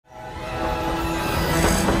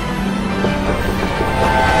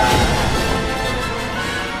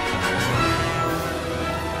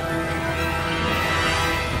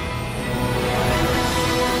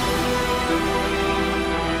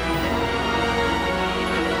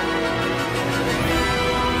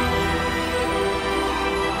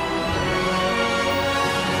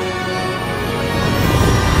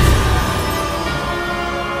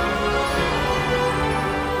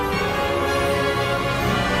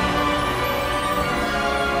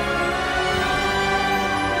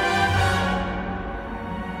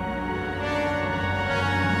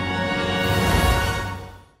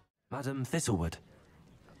Helen Thistlewood.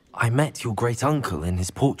 I met your great-uncle in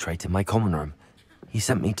his portrait in my common room. He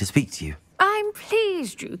sent me to speak to you. I'm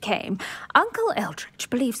pleased you came. Uncle Eldritch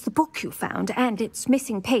believes the book you found and its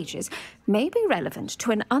missing pages may be relevant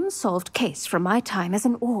to an unsolved case from my time as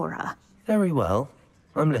an Auror. Very well.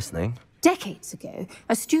 I'm listening. Decades ago,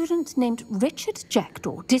 a student named Richard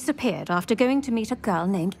Jackdaw disappeared after going to meet a girl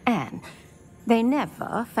named Anne. They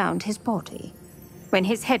never found his body. When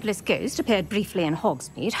his headless ghost appeared briefly in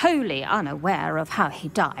Hogsmeade, wholly unaware of how he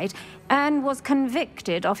died, Anne was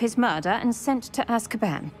convicted of his murder and sent to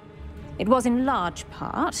Azkaban. It was in large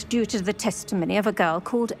part due to the testimony of a girl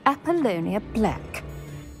called Apollonia Black.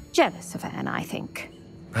 Jealous of Anne, I think.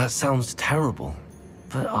 That sounds terrible,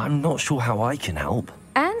 but I'm not sure how I can help.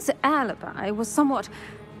 Anne's alibi was somewhat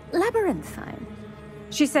labyrinthine.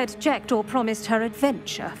 She said Jackdaw promised her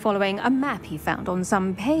adventure following a map he found on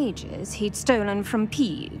some pages he'd stolen from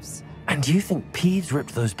Peeves. And you think Peeves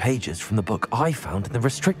ripped those pages from the book I found in the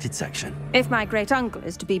restricted section? If my great-uncle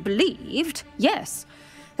is to be believed, yes.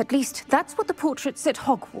 At least that's what the portraits at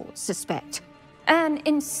Hogwarts suspect. Anne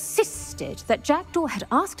insisted that Jackdaw had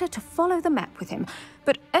asked her to follow the map with him,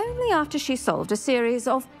 but only after she solved a series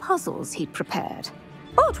of puzzles he'd prepared.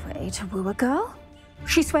 Odd way to woo a girl.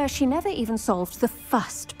 She swears she never even solved the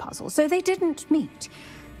first puzzle, so they didn't meet.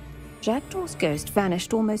 Jackdaw's ghost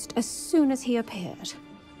vanished almost as soon as he appeared.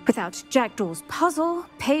 Without Jackdaw's puzzle,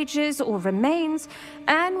 pages, or remains,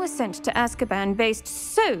 Anne was sent to Azkaban based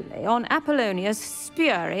solely on Apollonia's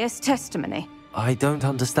spurious testimony. I don't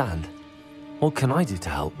understand. What can I do to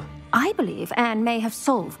help? I believe Anne may have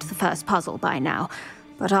solved the first puzzle by now,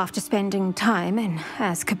 but after spending time in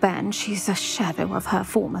Azkaban, she's a shadow of her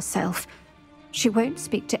former self. She won't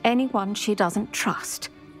speak to anyone she doesn't trust,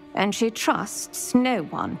 and she trusts no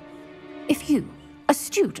one. If you, a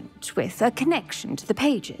student with a connection to the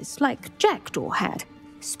pages, like Jackdaw had,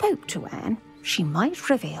 spoke to Anne, she might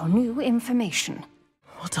reveal new information.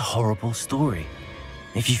 What a horrible story.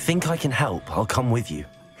 If you think I can help, I'll come with you.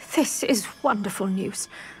 This is wonderful news.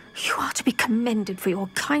 You are to be commended for your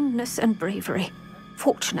kindness and bravery.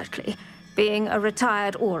 Fortunately, being a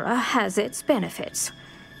retired Auror has its benefits.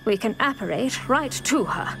 We can apparate right to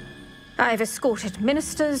her. I've escorted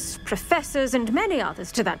ministers, professors, and many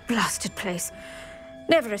others to that blasted place.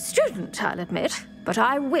 Never a student, I'll admit, but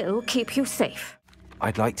I will keep you safe.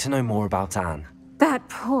 I'd like to know more about Anne. That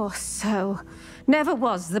poor soul never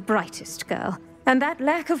was the brightest girl, and that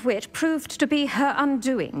lack of wit proved to be her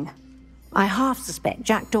undoing. I half suspect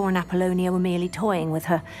Jackdaw and Apollonia were merely toying with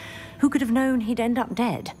her. Who could have known he'd end up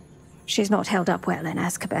dead? She's not held up well in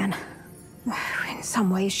Azkaban. In some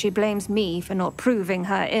ways, she blames me for not proving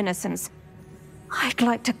her innocence. I'd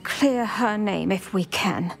like to clear her name if we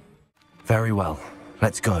can. Very well.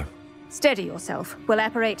 Let's go. Steady yourself. We'll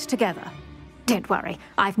apparate together. Don't worry,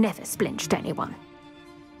 I've never splinched anyone.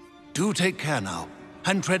 Do take care now,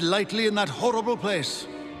 and tread lightly in that horrible place.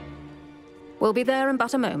 We'll be there in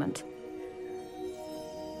but a moment.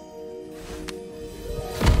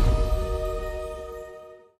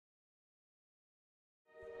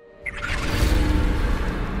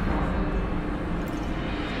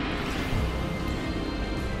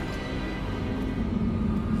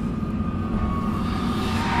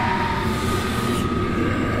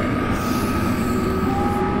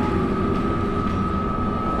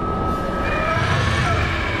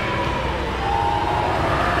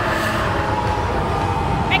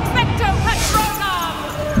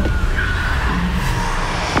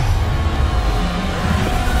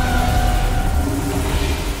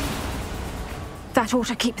 That ought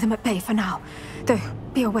to keep them at bay for now. Though,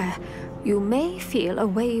 be aware, you may feel a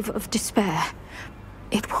wave of despair.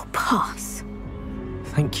 It will pass.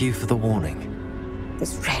 Thank you for the warning.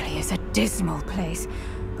 This really is a dismal place,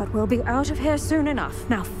 but we'll be out of here soon enough.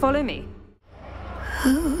 Now follow me.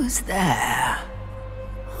 Who's there?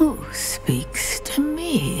 Who speaks to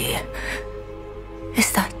me?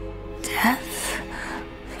 Is that death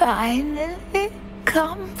finally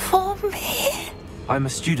come for me? I'm a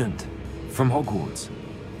student from Hogwarts.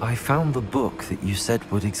 I found the book that you said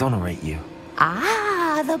would exonerate you.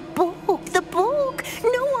 Ah, the book, the book!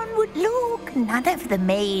 No one would look. None of the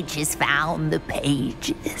mages found the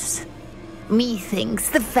pages. Methinks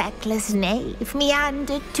the feckless knave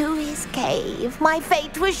meandered to his cave. My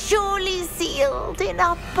fate was surely sealed in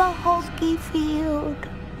Upper Hoggyfield.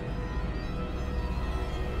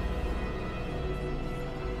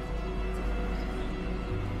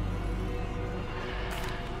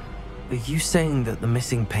 Are you saying that the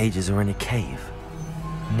missing pages are in a cave?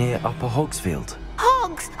 Near Upper Hogsfield?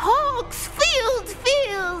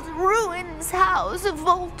 Field! Ruins house, a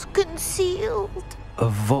vault concealed. A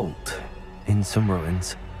vault in some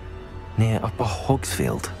ruins? near Upper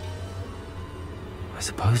Hogsfield. I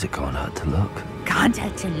suppose it can't hurt to look. Can't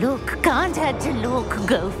hurt to look, can't hurt to look.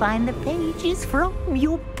 Go find the pages from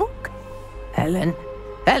your book. Helen,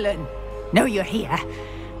 Helen, no, you're here.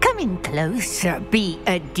 Come in closer, be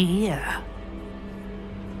a dear.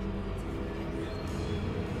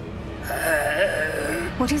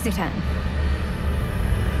 What is it, Anne?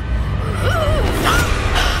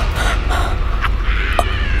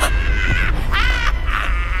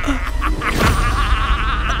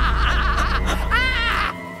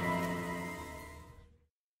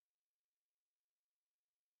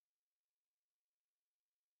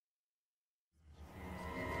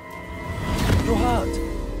 You're hurt.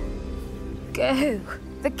 Go.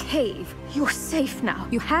 The cave. You're safe now.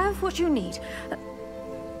 You have what you need.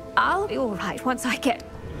 I'll be all right once I get...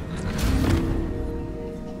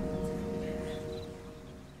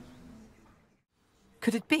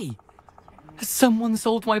 Could it be? Has someone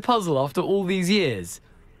solved my puzzle after all these years?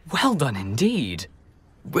 Well done indeed.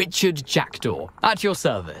 Richard Jackdaw, at your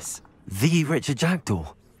service. The Richard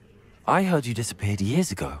Jackdaw. I heard you disappeared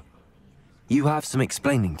years ago. You have some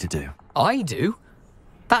explaining to do. I do?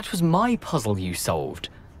 That was my puzzle you solved.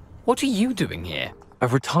 What are you doing here? A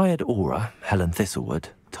retired Auror, Helen Thistlewood,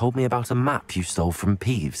 told me about a map you stole from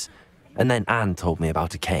Peeves, and then Anne told me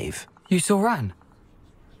about a cave. You saw Anne?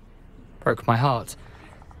 Broke my heart.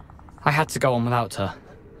 I had to go on without her.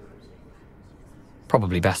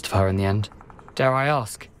 Probably best of her in the end. Dare I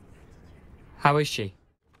ask? How is she?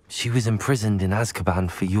 She was imprisoned in Azkaban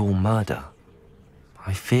for your murder.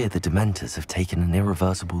 I fear the Dementors have taken an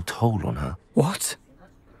irreversible toll on her. What?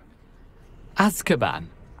 Azkaban?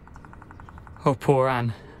 Oh, poor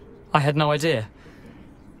Anne. I had no idea.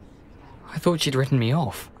 I thought she'd written me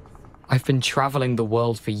off. I've been traveling the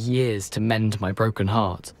world for years to mend my broken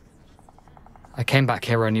heart. I came back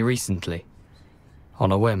here only recently.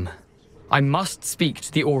 On a whim. I must speak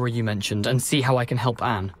to the Auror you mentioned and see how I can help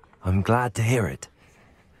Anne. I'm glad to hear it.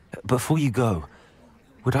 Before you go,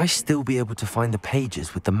 would I still be able to find the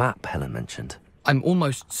pages with the map Helen mentioned? I'm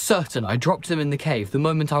almost certain I dropped them in the cave the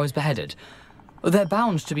moment I was beheaded. They're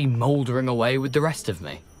bound to be mouldering away with the rest of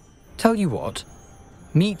me. Tell you what,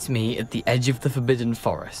 meet me at the edge of the Forbidden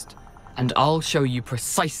Forest, and I'll show you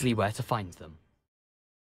precisely where to find them.